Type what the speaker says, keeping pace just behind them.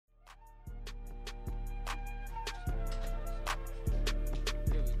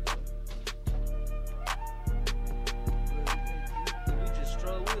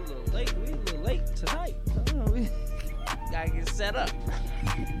gotta get set up.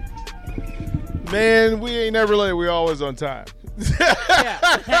 Man, we ain't never late. We always on time.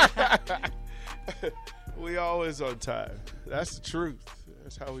 Yeah. We always on time. That's the truth.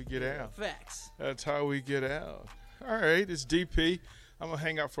 That's how we get out. Facts. That's how we get out. All right, it's DP. I'm going to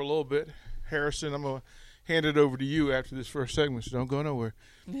hang out for a little bit. Harrison, I'm going to hand it over to you after this first segment, so don't go nowhere.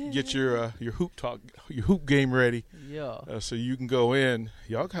 Get your hoop game ready. Yeah. So you can go in.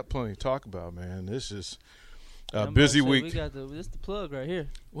 Y'all got plenty to talk about, man. This is a I'm busy about to say, week. We got this the plug right here.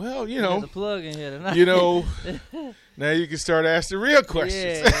 Well, We got the plug in here tonight. Now you can start asking real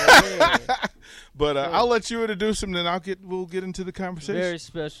questions. Yeah. But I'll let you introduce them, then we'll get into the conversation. Very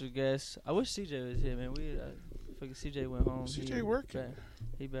special guest. I wish CJ was here, man. Figured CJ went home. CJ working.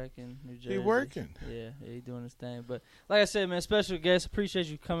 He back in New Jersey. He working. Yeah, he doing his thing. But like I said, man, special guest. Appreciate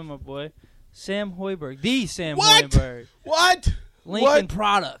you coming, my boy. Sam Hoiberg. The Sam Hoiberg. What? Lincoln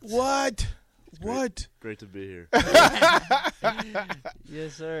Product. What? Great to be here.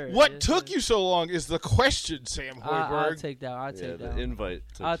 Yes, sir. What yes, took sir. you so long is the question, Sam Hoiberg. I'll take that one. I'll take that the one. invite.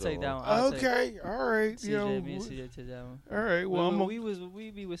 I'll take that one. Okay, all right. CJ, me and CJ take that one. All right. Well, we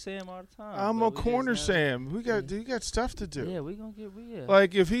be with Sam all the time. I'm but a we corner just Sam. We got stuff to do. Yeah, we gonna get real.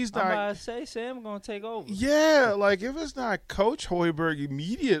 Like if he's I'm not, about to say Sam gonna take over. yeah. Like if it's not Coach Hoiberg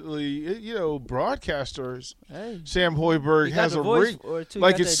immediately, broadcasters. Hey, Sam Hoiberg he got has the a voice ring, or two,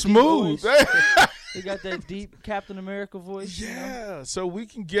 like got it's that deep smooth. voice. He got that deep Captain America voice. You know? Yeah, so we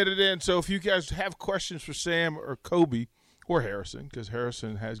can get it in. So if you guys have questions for Sam or Kobe or Harrison, because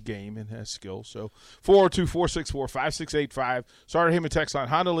Harrison has game and has skill. So 402-464-5685. Sorry, him and text line,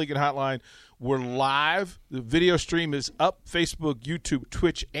 Honda Lincoln Hotline. We're live. The video stream is up. Facebook, YouTube,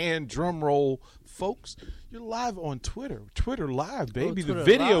 Twitch, and drumroll. Folks, you're live on Twitter. Twitter live, baby. Twitter the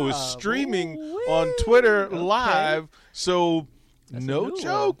video live. is streaming Ooh-wee. on Twitter Okay. live. So That's a no new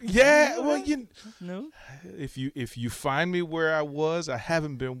joke. one. Yeah, New well, one. No. if you find me where I was, I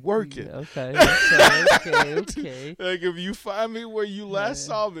haven't been working. Yeah, okay. Like if you find me where you last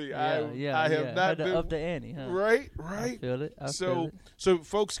saw me, I have not Had to been up the ante, huh? right. I feel it. So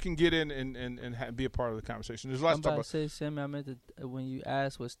folks can get in and be a part of the conversation. There's lots I'm to talk about to about. say, Sammy, I meant to, when you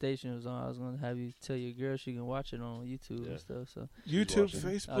asked what station it was on, I was going to have you tell your girl she can watch it on YouTube and stuff. So YouTube, watching.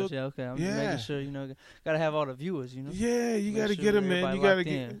 Facebook. Oh, yeah, okay. I'm just Yeah. making sure, got to have all the viewers, Yeah, you Make got to sure get them in. everybody You got to locked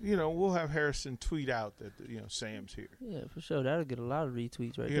get. in. We'll have Harrison tweet out that Sam's here. Yeah, for sure. That'll get a lot of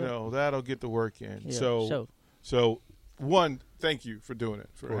retweets right there. That'll get the work in. Yeah, So one, thank you for doing it,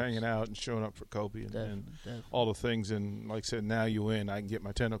 for course. hanging out and showing up for Kobe and Definitely. all the things. And like I said, now you in, I can get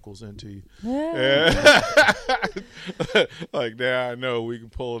my tentacles into you. Yeah. Like now I know we can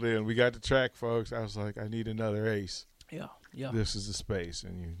pull it in. We got the track, folks. I was like, I need another ace. Yeah. This is the space,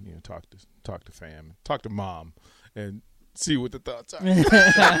 and you talk to fam, talk to mom, and see what the thoughts are.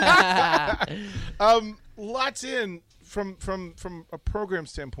 Lots in from a program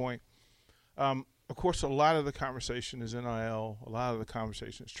standpoint. Of course, a lot of the conversation is NIL. A lot of the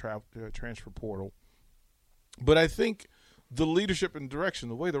conversation is transfer portal. But I think the leadership and direction,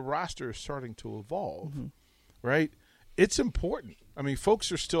 the way the roster is starting to evolve, right? It's important. I mean,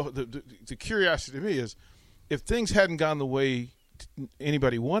 folks are still the curiosity to me is if things hadn't gone the way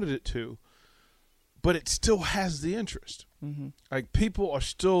anybody wanted it to, but it still has the interest. Like people are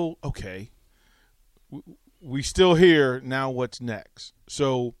still okay. We still here now. What's next?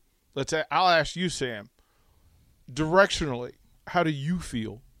 So I'll ask you, Sam. Directionally, how do you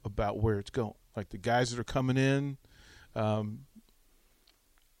feel about where it's going? Like the guys that are coming in.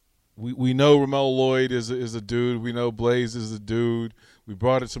 We know Ramel Lloyd is a dude. We know Blaze is a dude. We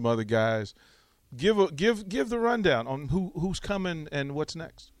brought in some other guys. Give the rundown on who's coming and what's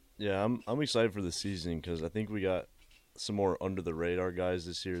next. Yeah, I'm excited for the season because I think we got some more under the radar guys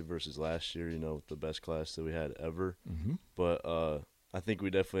this year versus last year. The best class that we had ever. But I think we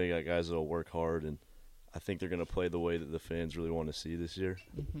definitely got guys that'll work hard, and I think they're gonna play the way that the fans really want to see this year.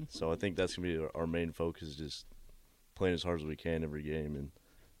 So I think that's gonna be our main focus, just playing as hard as we can every game, and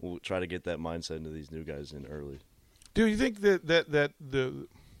we'll try to get that mindset into these new guys in early. Do you think that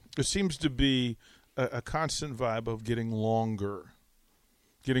there seems to be a constant vibe of getting longer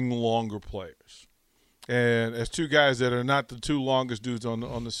players, and as two guys that are not the two longest dudes on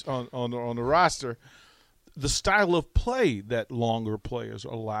the roster, the style of play that longer players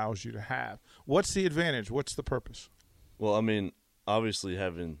allows you to have. What's the advantage? What's the purpose? Well, I mean, obviously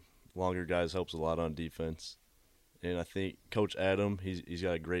having longer guys helps a lot on defense, and I think Coach Adam he's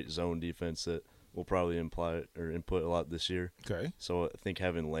got a great zone defense that will probably input a lot this year. Okay. So I think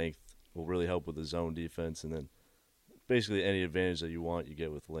having length will really help with the zone defense, and then basically any advantage that you want, you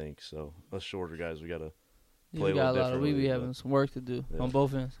get with length. So us shorter guys, we got to play We got a lot of differently, we be but- having some work to do on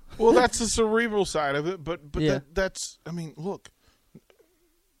both ends. Well, that's the cerebral side of it, but Yeah. that's. I mean, look.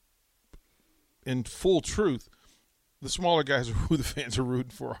 In full truth, the smaller guys are who the fans are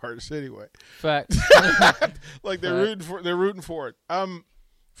rooting for hardest anyway. Facts. Like they're rooting for it.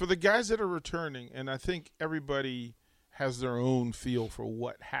 For the guys that are returning, and I think everybody has their own feel for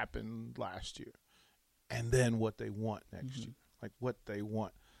what happened last year, and then what they want next year, like what they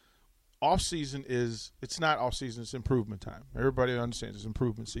want. Off season it's not off season; it's improvement time. Everybody understands it's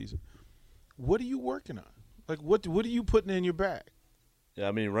improvement season. What are you working on? Like what are you putting in your bag? Yeah,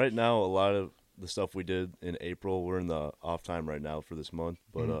 I mean, right now, a lot of the stuff we did in April, we're in the off time right now for this month,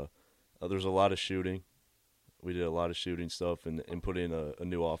 but there's a lot of shooting. We did a lot of shooting stuff and put in a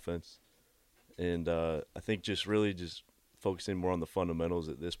new offense. And I think just really just focusing more on the fundamentals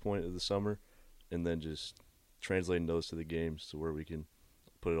at this point of the summer and then just translating those to the games to where we can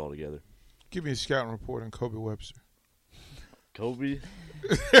put it all together. Give me a scouting report on Kobe Webster. Kobe,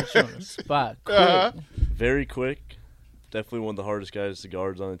 On the spot. Quick. very quick. Definitely one of the hardest guys to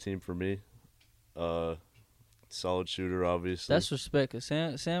guards on the team for me. Solid shooter, obviously. That's respect. 'Cause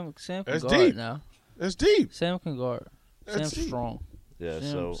Sam can That's guard deep. now. That's deep. Sam can guard. That's Sam's deep. strong. Yeah,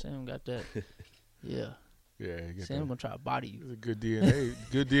 Sam got that. Yeah. Yeah, you get Sam that. gonna try to body you. It's a good DNA,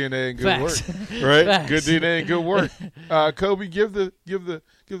 good DNA and good Facts. work, right? Facts. Good DNA and good work. Kobe, give the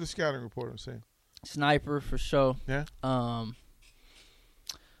scouting report on Sam. Sniper for sure. Yeah.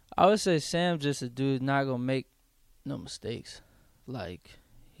 I would say Sam just a dude not gonna make no mistakes. Like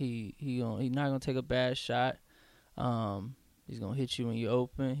he not gonna take a bad shot. He's gonna hit you when you're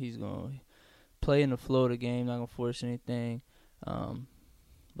open. He's gonna play in the flow of the game. Not gonna force anything.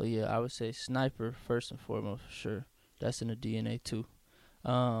 But yeah, I would say sniper first and foremost for sure. That's in the DNA too.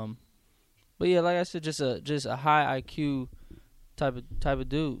 But yeah, like I said, just a high IQ type of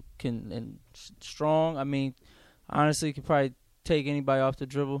dude and strong. I mean, honestly, could probably take anybody off the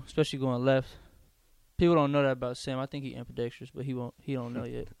dribble, especially going left. People don't know that about Sam. I think he ambidextrous, but he don't know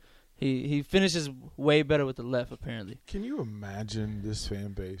yet. He finishes way better with the left, apparently. Can you imagine this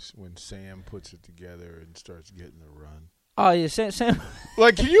fan base when Sam puts it together and starts getting the run? Oh yeah, Sam.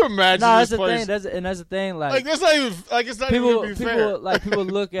 Like, can you imagine? No, this that's the place? thing. That's the thing. Like that's not even like it's not people, even to be fair. people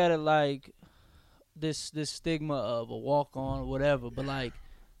look at it like this stigma of a walk on or whatever, but like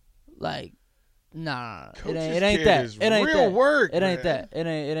nah, Coach's it ain't kid that. is It ain't real that. work. It ain't man. that. It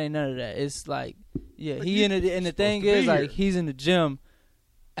ain't none of that. It's like yeah, Like, he in the and the supposed thing to be is like here. he's in the gym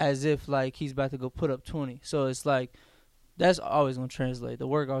as if like he's about to go put up 20. So it's like that's always gonna translate. The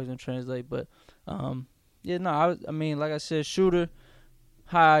work always gonna translate. But yeah, no, I mean like I said, shooter,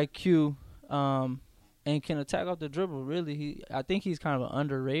 high IQ, and can attack off the dribble. Really, I think he's kind of an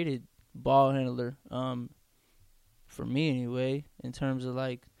underrated ball handler. For me anyway, in terms of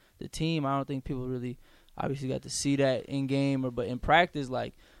like the team, I don't think people really obviously got to see that in game but in practice,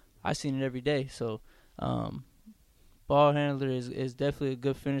 like I seen it every day. So, ball handler is definitely a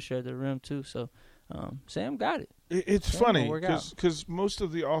good finisher at the rim too. So, Sam got it. It's Sam funny gonna work out. because most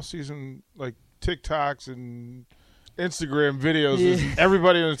of the off season like TikToks and Instagram videos is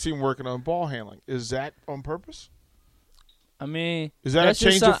everybody on the team working on ball handling. Is that on purpose? I mean, Is that a that's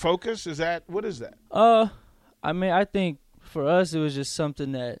just change of focus? Is that what is that? I mean, I think for us it was just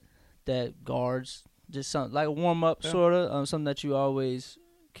something that guards just something like a warm up sort of something that you always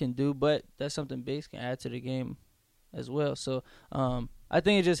can do, but that's something bigs can add to the game as well. So I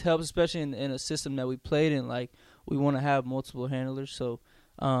think it just helps, especially in a system that we played in. Like we want to have multiple handlers, so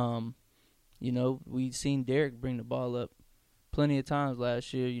you know we've seen Derek bring the ball up plenty of times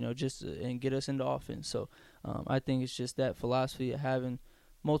last year, you know, just and get us into offense. So I think it's just that philosophy of having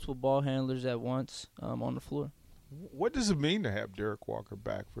multiple ball handlers at once on the floor. What does it mean to have Derek Walker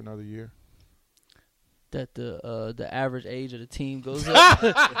back for another year? That the average age of the team goes up.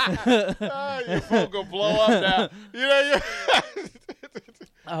 Your phone gonna blow up now. You know,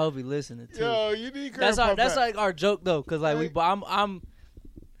 I hope he listening too. yo, you need That's Grandpa that's back. like our joke though, cause like I'm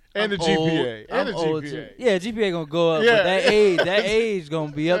and the old. GPA and the I'm old GPA. too. Yeah, GPA gonna go up, Yeah. but that age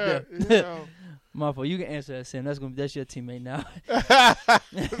gonna be up there. You know. Motherfucker, you can answer that, Sam. That's your teammate now.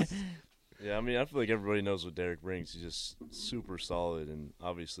 Yeah, I mean, I feel like everybody knows what Derek brings. He's just super solid and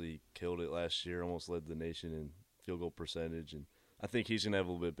obviously killed it last year, almost led the nation in field goal percentage. And I think he's going to have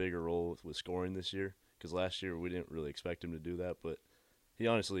a little bit bigger role with scoring this year because last year we didn't really expect him to do that. But he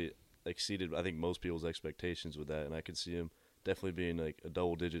honestly exceeded, I think, most people's expectations with that. And I could see him definitely being like a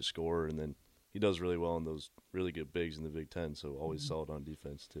double-digit scorer. And then he does really well in those really good bigs in the Big Ten, so always solid on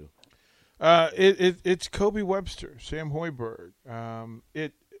defense too. It's Kobe Webster, Sam Hoiberg.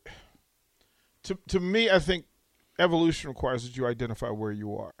 To me, I think evolution requires that you identify where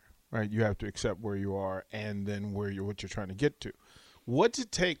you are. right? You have to accept where you are and then what you're trying to get to. What's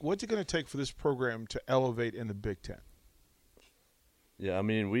it going to take for this program to elevate in the Big Ten? Yeah, I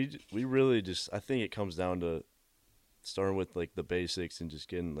mean, we really just – I think it comes down to starting with, like, the basics and just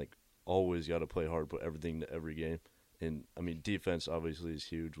getting, like, always got to play hard, put everything to every game. And, I mean, defense obviously is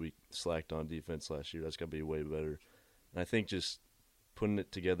huge. We slacked on defense last year. That's got to be way better. And I think just putting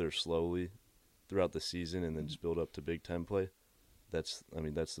it together slowly throughout the season and then just build up to Big Ten play, that's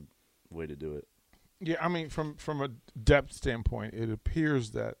the way to do it. Yeah, I mean, from a depth standpoint, it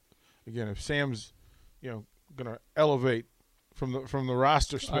appears that, again, if Sam's, going to elevate from the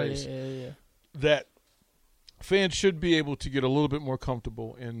roster space, that fans should be able to get a little bit more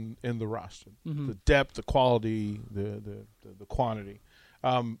comfortable in the roster, the depth, the quality, the quantity.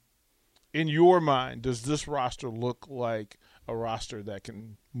 In your mind, does this roster look like a roster that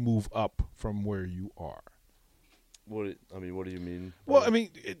can move up from where you are? What do you mean? Well, I mean,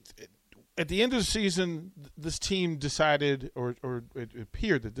 at the end of the season, this team decided, or it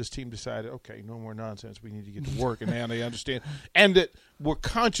appeared that this team decided, okay, no more nonsense. We need to get to work, and now they understand. And that we're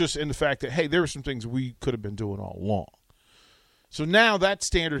conscious in the fact that, hey, there were some things we could have been doing all along. So now that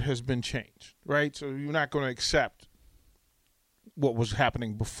standard has been changed, right? So you're not going to accept what was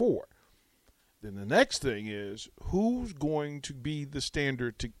happening before. Then the next thing is, who's going to be the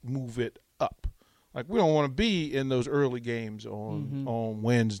standard to move it up? Like, we don't want to be in those early games on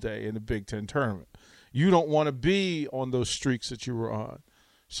Wednesday in the Big Ten tournament. You don't want to be on those streaks that you were on.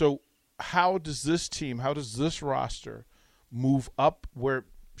 So how does this roster move up where it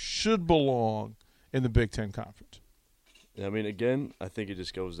should belong in the Big Ten Conference? Yeah, I mean, again, I think it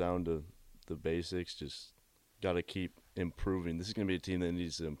just goes down to the basics. Just got to keep improving. This is going to be a team that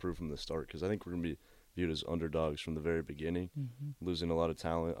needs to improve from the start because I think we're going to be viewed as underdogs from the very beginning, losing a lot of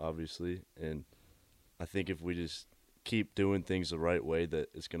talent, obviously, and I think if we just keep doing things the right way, that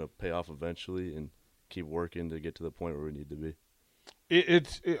it's going to pay off eventually, and keep working to get to the point where we need to be.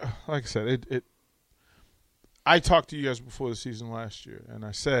 It's like I said, I talked to you guys before the season last year, and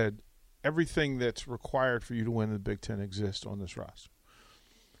I said everything that's required for you to win the Big Ten exists on this roster.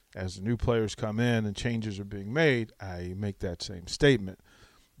 As the new players come in and changes are being made, I make that same statement.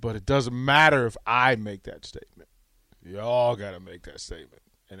 But it doesn't matter if I make that statement. You all got to make that statement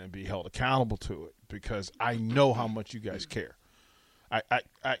and then be held accountable to it because I know how much you guys care.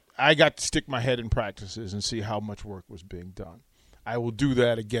 I got to stick my head in practices and see how much work was being done. I will do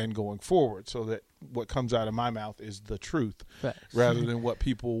that again going forward so that what comes out of my mouth is the truth rather than what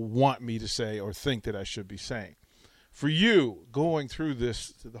people want me to say or think that I should be saying. For you, going through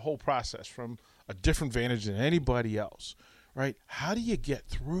the whole process from a different vantage than anybody else, right? How do you get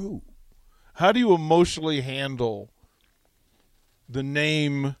through? How do you emotionally handle the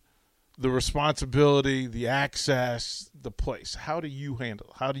name, the responsibility, the access, the place? How do you handle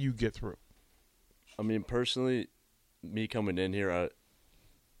it? How do you get through? I mean, personally, me coming in here,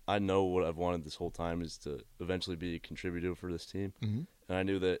 I know what I've wanted this whole time is to eventually be a contributor for this team. And I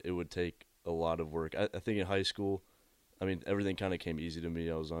knew that it would take a lot of work. I think in high school, I mean, everything kind of came easy to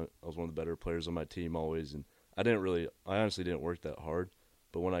me. I was one of the better players on my team always, and I honestly didn't work that hard.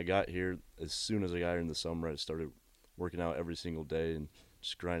 But when I got here, as soon as I got here in the summer, I started working out every single day and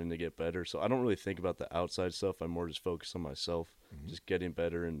just grinding to get better. So I don't really think about the outside stuff. I'm more just focused on myself, just getting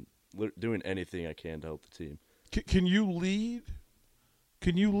better and doing anything I can to help the team. Can you lead?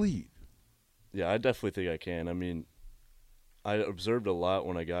 Can you lead? Yeah, I definitely think I can. I mean, I observed a lot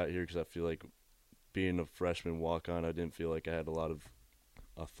when I got here because I feel like being a freshman walk-on, I didn't feel like I had a lot of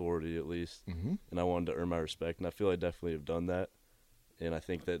authority at least, and I wanted to earn my respect, and I feel I definitely have done that. And I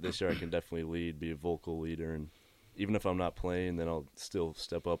think that this year I can definitely lead, be a vocal leader, and even if I'm not playing, then I'll still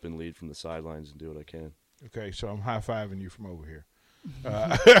step up and lead from the sidelines and do what I can. Okay, so I'm high-fiving you from over here.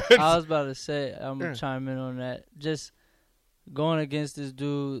 I was about to say, I'm going to chime in on that. Just going against this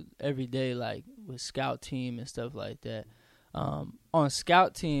dude every day, like with scout team and stuff like that. On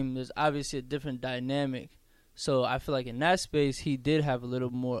scout team, there's obviously a different dynamic. So I feel like in that space, he did have a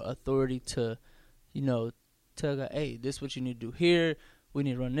little more authority to, tell guy, hey, this is what you need to do here. We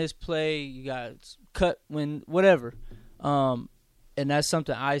need to run this play. You got cut when whatever. And that's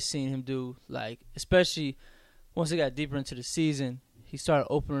something I seen him do, like, especially once he got deeper into the season, he started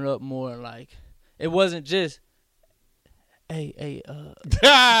opening up more. Like, it wasn't just, hey,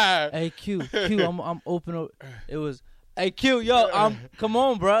 Q, I'm open up. It was, hey, Q, yo, come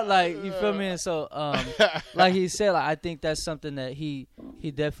on, bro. Like, you feel me? And so, like he said, like, I think that's something that he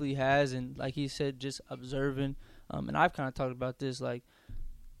definitely has. And like he said, just observing. And I've kind of talked about this, like,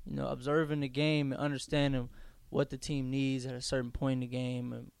 observing the game and understanding what the team needs at a certain point in the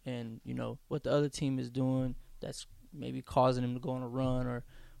game and what the other team is doing that's maybe causing them to go on a run or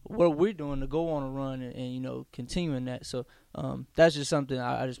what we're doing to go on a run and continuing that. So that's just something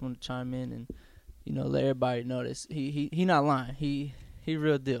I just want to chime in and let everybody know that he not lying. He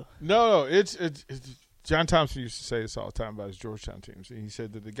real deal. No, it's John Thompson used to say this all the time about his Georgetown teams. He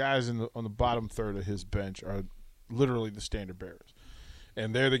said that the guys on the bottom third of his bench are literally the standard bearers,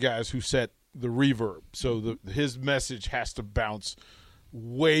 and they're the guys who set the reverb. So his message has to bounce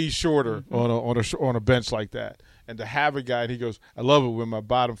way shorter on a bench like that. And to have a guy, and he goes, I love it when my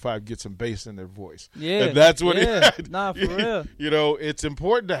bottom five get some bass in their voice. Yeah, and that's what Nah, for real. It's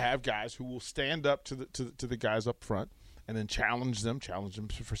important to have guys who will stand up to the guys up front. And then challenge them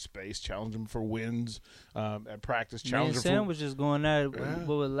for space, challenge them for wins at practice. Challenge them. Sam was just going at it.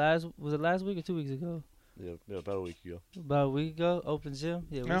 Was it last week or 2 weeks ago? Yeah, about a week ago. About a week ago, open gym.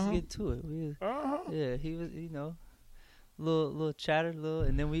 Yeah, let's get to it. Yeah, he was, little chatter,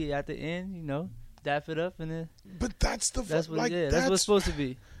 and then we at the end, dap it up, and then. But that's what that's what it's supposed to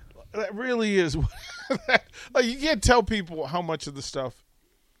be. That really is. Like, you can't tell people how much of the stuff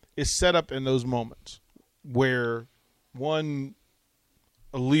is set up in those moments where a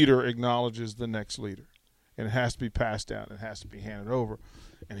leader acknowledges the next leader, and it has to be passed down. It has to be handed over.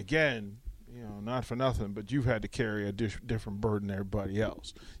 And again, not for nothing, but you've had to carry a different burden than everybody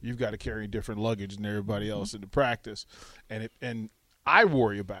else. You've got to carry different luggage than everybody else into practice. And I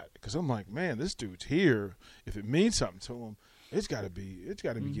worry about it because I'm like, man, this dude's here. If it means something to him, it's got to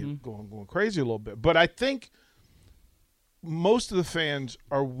be going crazy a little bit. But I think most of the fans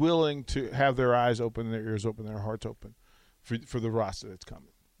are willing to have their eyes open, their ears open, their hearts open for the roster that's coming.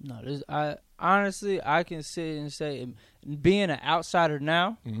 No, I honestly can sit and say, being an outsider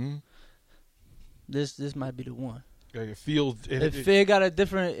now, this might be the one. Like it feels it got a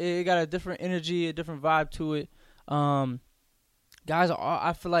different energy, a different vibe to it. Guys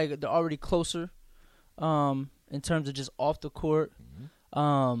I feel like they're already closer, in terms of just off the court.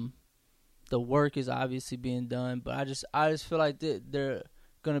 The work is obviously being done, but I just feel like they're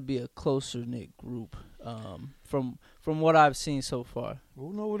gonna be a closer knit group. From what I've seen so far.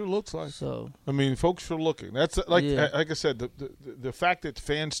 We'll know what it looks like. So I mean, folks are looking. That's like I said, the fact that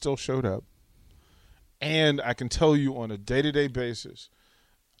fans still showed up, and I can tell you on a day-to-day basis,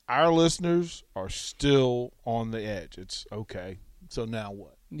 our listeners are still on the edge. It's okay. So now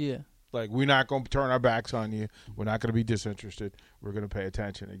what? Yeah. Like, we're not going to turn our backs on you. We're not going to be disinterested. We're going to pay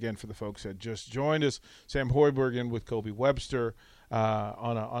attention. Again, for the folks that just joined us, Sam Hoiberg in with Kobe Webster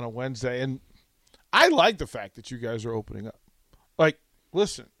on a Wednesday. And I like the fact that you guys are opening up. Like,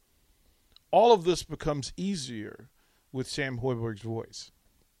 listen, all of this becomes easier with Sam Hoiberg's voice.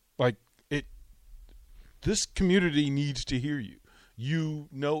 Like, this community needs to hear you. You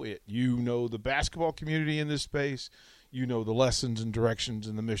know it. You know the basketball community in this space. You know the lessons and directions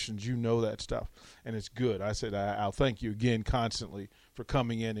and the missions. You know that stuff, and it's good. I said I'll thank you again constantly for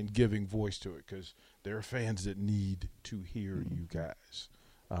coming in and giving voice to it, because there are fans that need to hear you guys.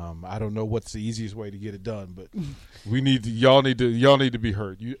 I don't know what's the easiest way to get it done, but y'all need to be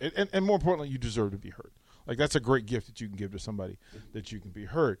heard. And more importantly, you deserve to be heard. Like, that's a great gift that you can give to somebody, that you can be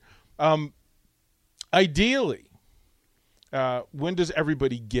heard. Ideally, when does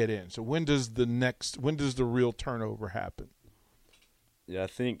everybody get in? So when does the real turnover happen? Yeah, I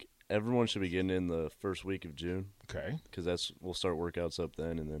think everyone should be getting in the first week of June. Okay. Because we'll start workouts up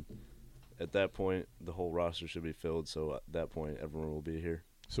then, and then at that point, the whole roster should be filled. So at that point, everyone will be here.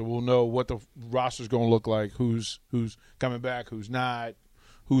 So we'll know what the roster's going to look like, who's coming back, who's not,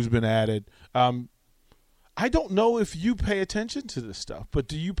 who's been added. I don't know if you pay attention to this stuff, but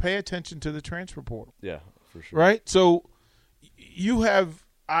do you pay attention to the transfer portal? Yeah, for sure. Right? So you have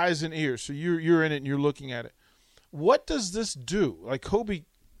eyes and ears, so you're in it and you're looking at it. What does this do? Like, Kobe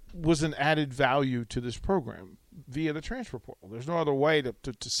was an added value to this program via the transfer portal. There's no other way to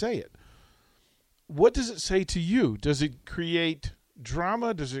say it. What does it say to you? Does it create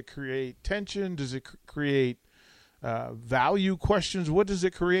drama? Does it create tension? Does it create value questions? What does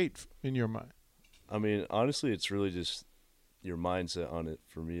it create in your mind? I mean, honestly, it's really just your mindset on it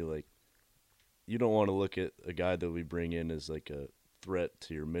for me. Like, you don't want to look at a guy that we bring in as like a threat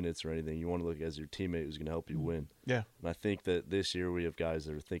to your minutes or anything. You want to look as your teammate who's going to help you win. Yeah. And I think that this year we have guys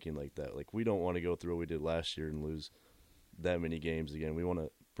that are thinking like that. Like, we don't want to go through what we did last year and lose that many games again. We want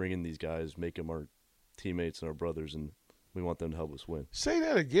to bring in these guys, make them our teammates and our brothers, and we want them to help us win. Say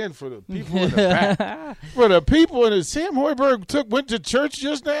that again for the people in the back. For the people in the Sam Hoiberg went to church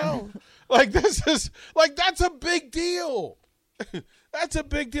just now. Like, that's a big deal. That's a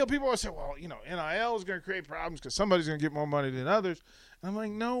big deal. People always say, well, NIL is going to create problems because somebody's going to get more money than others. And I'm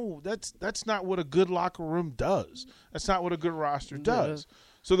like, no, that's not what a good locker room does. That's not what a good roster does.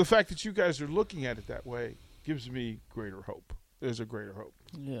 So the fact that you guys are looking at it that way gives me greater hope. there's a greater hope.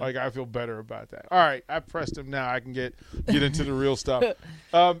 Yeah. Like, I feel better about that. All right, I pressed him now. I can get into the real stuff.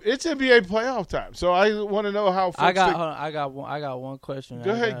 It's NBA playoff time, so I want to know how. I got one question.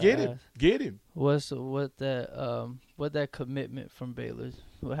 Go ahead, get him. What that commitment from Baylor?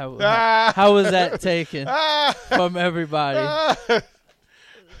 How was that taken from everybody?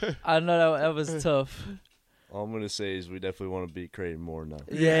 I know that was tough. All I'm gonna say is we definitely want to beat Creighton more now.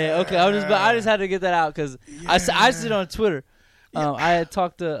 Yeah, okay. I just had to get that out because I see it on Twitter. I had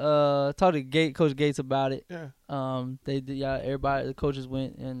talked to Coach Gates about it. Yeah. They did. Everybody, the coaches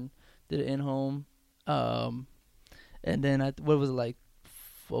went and did it in home. And then what was it, like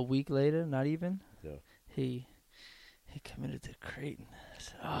a week later? Not even. Yeah. He committed to Creighton.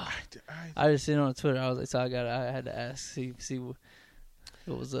 I just seen it on Twitter. I was like, so I had to ask, see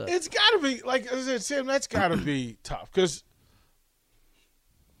what was up. It's got to be, like I said, Sam, that's got to be tough because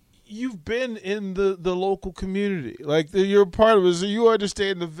you've been in the local community. Like, you're a part of it, so you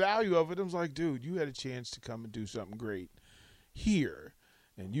understand the value of it. I was like, dude, you had a chance to come and do something great here,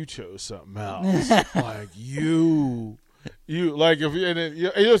 and you chose something else. Like, you like, if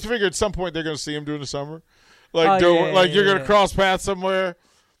you just figure at some point they're going to see him during the summer. Like, you're going to cross paths somewhere.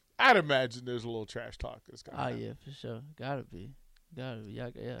 I'd imagine there's a little trash talk that's going to happen. Yeah, for sure. Gotta be. Y'all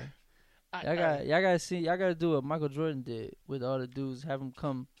gotta do what Michael Jordan did with all the dudes. Have them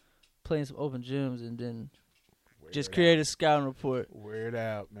come play in some open gyms and then just create a scouting report. Wear it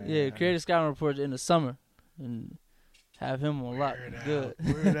out, man. Yeah, create a scouting report in the summer and have him on lock. Good.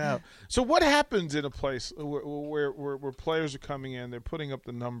 Wear it out. So what happens in a place where players are coming in, they're putting up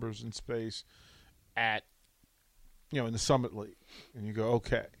the numbers in space at, in the Summit League, and you go,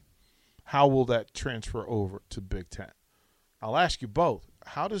 okay, how will that transfer over to Big Ten? I'll ask you both.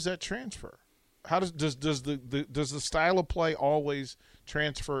 How does that transfer? How does the style of play always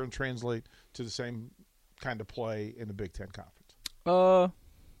transfer and translate to the same kind of play in the Big Ten Conference?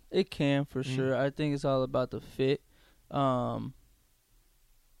 It can for sure. I think it's all about the fit. It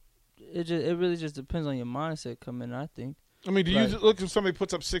really just depends on your mindset coming in, I think. I mean, do you look if somebody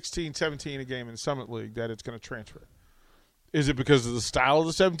puts up 16, 17 a game in the Summit League that it's going to transfer? Is it because of the style of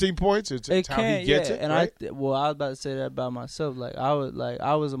the 17 points? It's how he gets it, and right? I was about to say that about myself.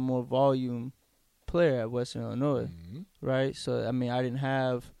 I was a more volume player at Western Illinois, right? So I mean, I didn't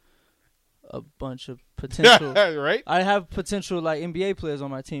have a bunch of potential. Right? I have potential like NBA players on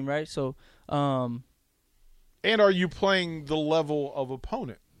my team, right? So, and are you playing the level of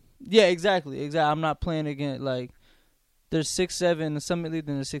opponent? Yeah, exactly. I'm not playing against there's 6'7" in the Summit League,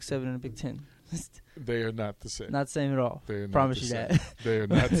 then there's 6'7" in the Big Ten. They are not the same. Not the same at all. They are not Promise the you same. that. They are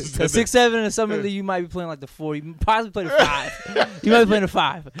not the same. 6'7" in the Summit League, you might be playing like the 4. You possibly play the 5. You might be playing the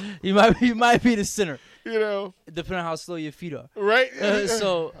 5. You might be the center. Depending on how slow your feet are. Right.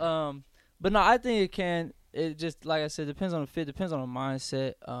 But no, I think it can. It just, like I said, depends on the fit, depends on the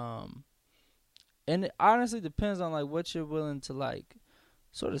mindset, and it honestly depends on what you're willing to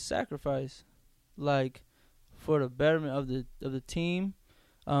sort of sacrifice, for the betterment of the team,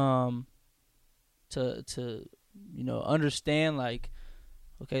 to understand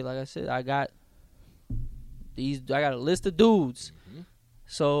okay, like I said, I got a list of dudes,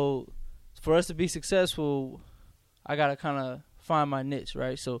 so for us to be successful, I gotta kind of find my niche,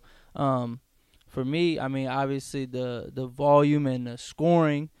 right? So, for me, I mean, obviously the volume and the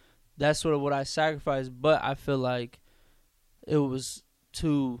scoring, that's sort of what I sacrificed, but I feel like it was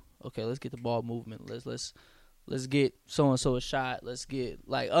okay, let's get the ball movement. Let's get so-and-so a shot. Let's get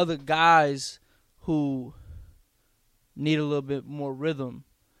other guys who need a little bit more rhythm.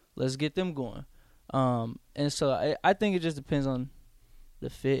 Let's get them going. And so I think it just depends on the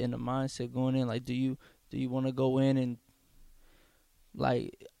fit and the mindset going in. Do you want to go in and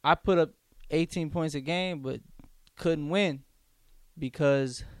I put up 18 points a game but couldn't win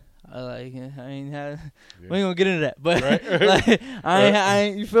because I ain't have. Yeah. We ain't gonna get into that, but right. I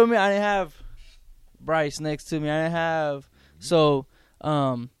ain't. You feel me? I didn't have Bryce next to me. I didn't have. So,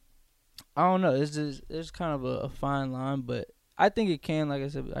 I don't know. It's kind of a fine line, but I think it can. Like I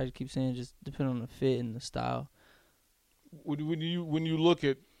said, I keep saying, just depend on the fit and the style. When you look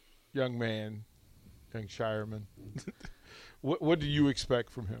at young Shireman, what do you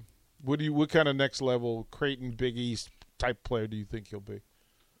expect from him? What kind of next level Creighton Big East type player do you think he'll be?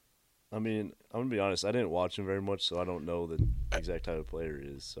 I mean, I'm going to be honest. I didn't watch him very much, so I don't know the exact type of player he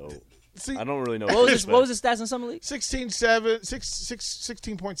is. So I don't really know. What was his stats in Summer League?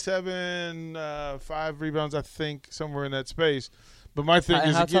 16.7, 5 rebounds, I think, somewhere in that space. But my thing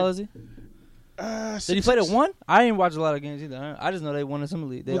is, how tall is he? Did he play at 1? I didn't watch a lot of games either. I just know they won in Summer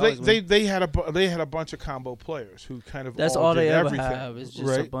League. They had a bunch of combo players who kind of that's all they ever everything, have. It's just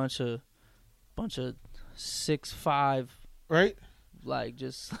right? a bunch of 6'5" Right. Like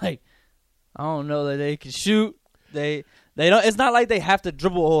just like I don't know that they can shoot. They don't. It's not like they have to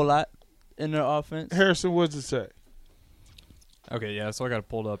dribble a whole lot in their offense. Harrison, what does it say? Okay, yeah, so I got it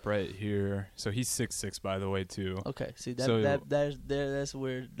pulled up right here. So he's 6'6", by the way, too. Okay, see So- that's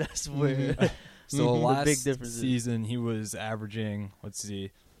where So the last big difference is. season, he was averaging,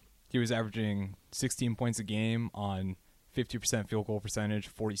 he was averaging 16 points a game on 50% field goal percentage,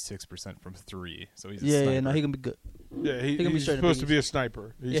 46% from three. So he's a sniper. no, he can be good. Yeah, He can be he's straight in supposed the to Big be a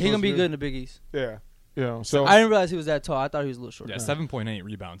sniper. Yeah, he can be good in the Big East. Yeah, so I didn't realize he was that tall. I thought he was a little shorter. Yeah, 7.8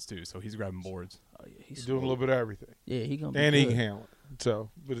 rebounds, too, so he's grabbing boards. Oh, yeah, he's doing a little bit of everything, Yeah, he gonna be and good. he can handle it. So,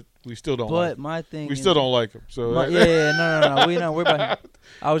 but we still don't. But like him. my thing, We is, still don't like him. So no, we not worried about him.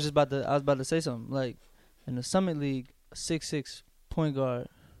 I was about to say something. Like in the Summit League, a 6'6" point guard,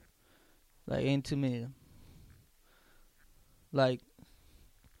 like ain't too many of them. Like,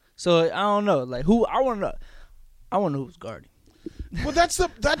 so I don't know. Like who I want to know who's guarding. Well, that's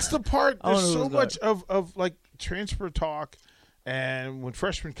the part. I don't There's know so who's much of like transfer talk, and when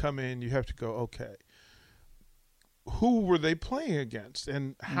freshmen come in, you have to go, okay, who were they playing against,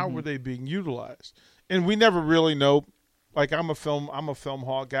 and how were they being utilized? And we never really know. Like I'm a film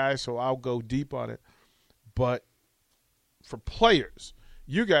hall guy, so I'll go deep on it. But for players,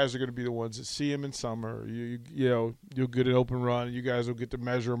 you guys are going to be the ones that see him in summer. You'll get an open run. You guys will get to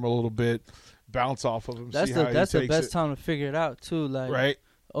measure him a little bit, bounce off of him. That's see how the he takes best it. time to figure it out too. Like Right.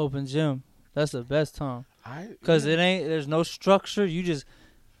 open gym. That's the best time. Because yeah. there's no structure. You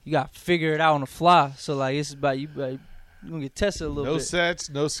got to figure it out on the fly. So, like, it's about you're going to get tested a little No bit. sets,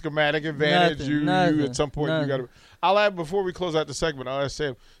 no schematic advantage. Nothing, you at some point, you got to. I'll add, before we close out the segment, I'll ask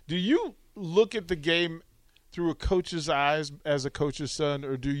Sam, do you look at the game through a coach's eyes as a coach's son,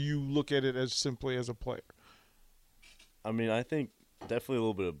 or do you look at it as simply as a player? I mean, I think definitely a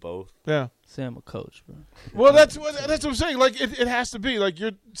little bit of both. Yeah. Sam a coach, bro. Well, that's what I'm saying. Like, it has to be. Like,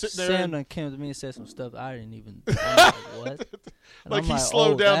 you're sitting there. Sam done came to me and said some stuff I didn't even. I'm like, what? And Like, I'm he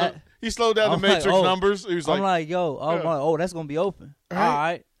slowed down the I'm matrix like, oh. numbers. He was I'm like, like, that's going to be open. Right. All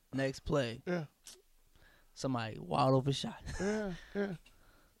right. Next play. yeah, Somebody wild open shot. yeah.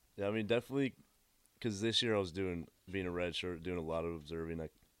 Yeah, I mean, definitely, because this year I was being a red shirt, doing a lot of observing.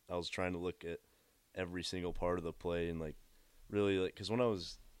 I was trying to look at every single part of the play and, like, really, like, because when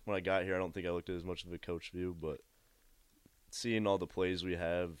I got here, I don't think I looked at as much of a coach view, but seeing all the plays we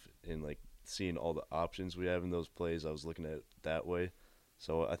have and, like, seeing all the options we have in those plays, I was looking at it that way.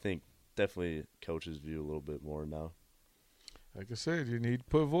 So I think definitely coaches view a little bit more now. Like I said, you need to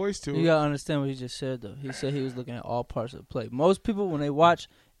put voice to You it. got to understand what he just said, though. He said he was looking at all parts of the play. Most people, when they watch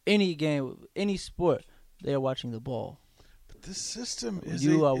any game, any sport, they are watching the ball. But this system is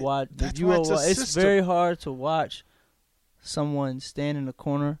It's very hard to watch someone stand in the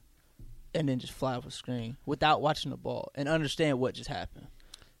corner and then just fly off a screen without watching the ball and understand what just happened.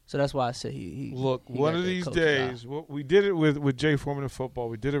 So that's why I said he Look, he one got of that these coach's days, eye. we did it with Jay Foreman in football.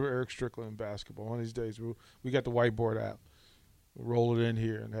 We did it with Eric Strickland in basketball. One of these days, we got the whiteboard out. We'll roll it in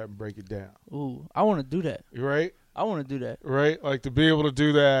here and have them break it down. Ooh, I want to do that. Right? I want to do that. Right? Like, to be able to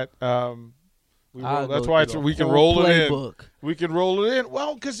do that, that's why we can whole roll it in. playbook. We can roll it in.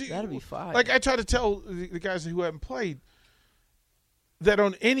 Well, because That'd be fine. like I try to tell the guys who haven't played that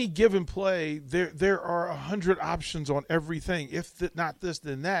on any given play, there are 100 options on everything. If not this,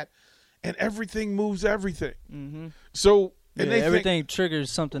 then that, and everything moves everything. Mm-hmm. So everything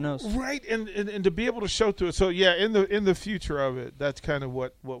triggers something else. right? And to be able to show to it. So yeah, in the future of it, that's kind of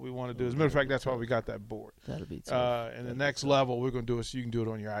what we want to do. As a matter of fact, that's why we got that board. That'll be tough. And the next level, we're going to do it so you can do it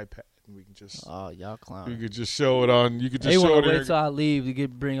on your iPad. And we can just Y'all clown. you could just show it on. You could just They show want it. to wait till I leave to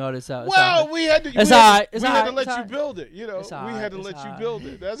bring all this out. It's Well, all right. we had to. It's we all had, right. It's we all had to right. let It's all you right. build it. You know, It's all we had right. to It's let all you right. build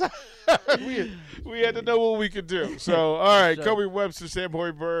it. That's how we had to know what we could do. So, all right, Sure. Kobe Webster, Sam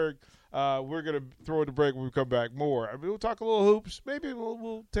Hoiberg. We're gonna throw it a break when we come back. More. I mean, we'll talk a little hoops. Maybe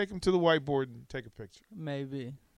we'll take him to the whiteboard and take a picture. Maybe.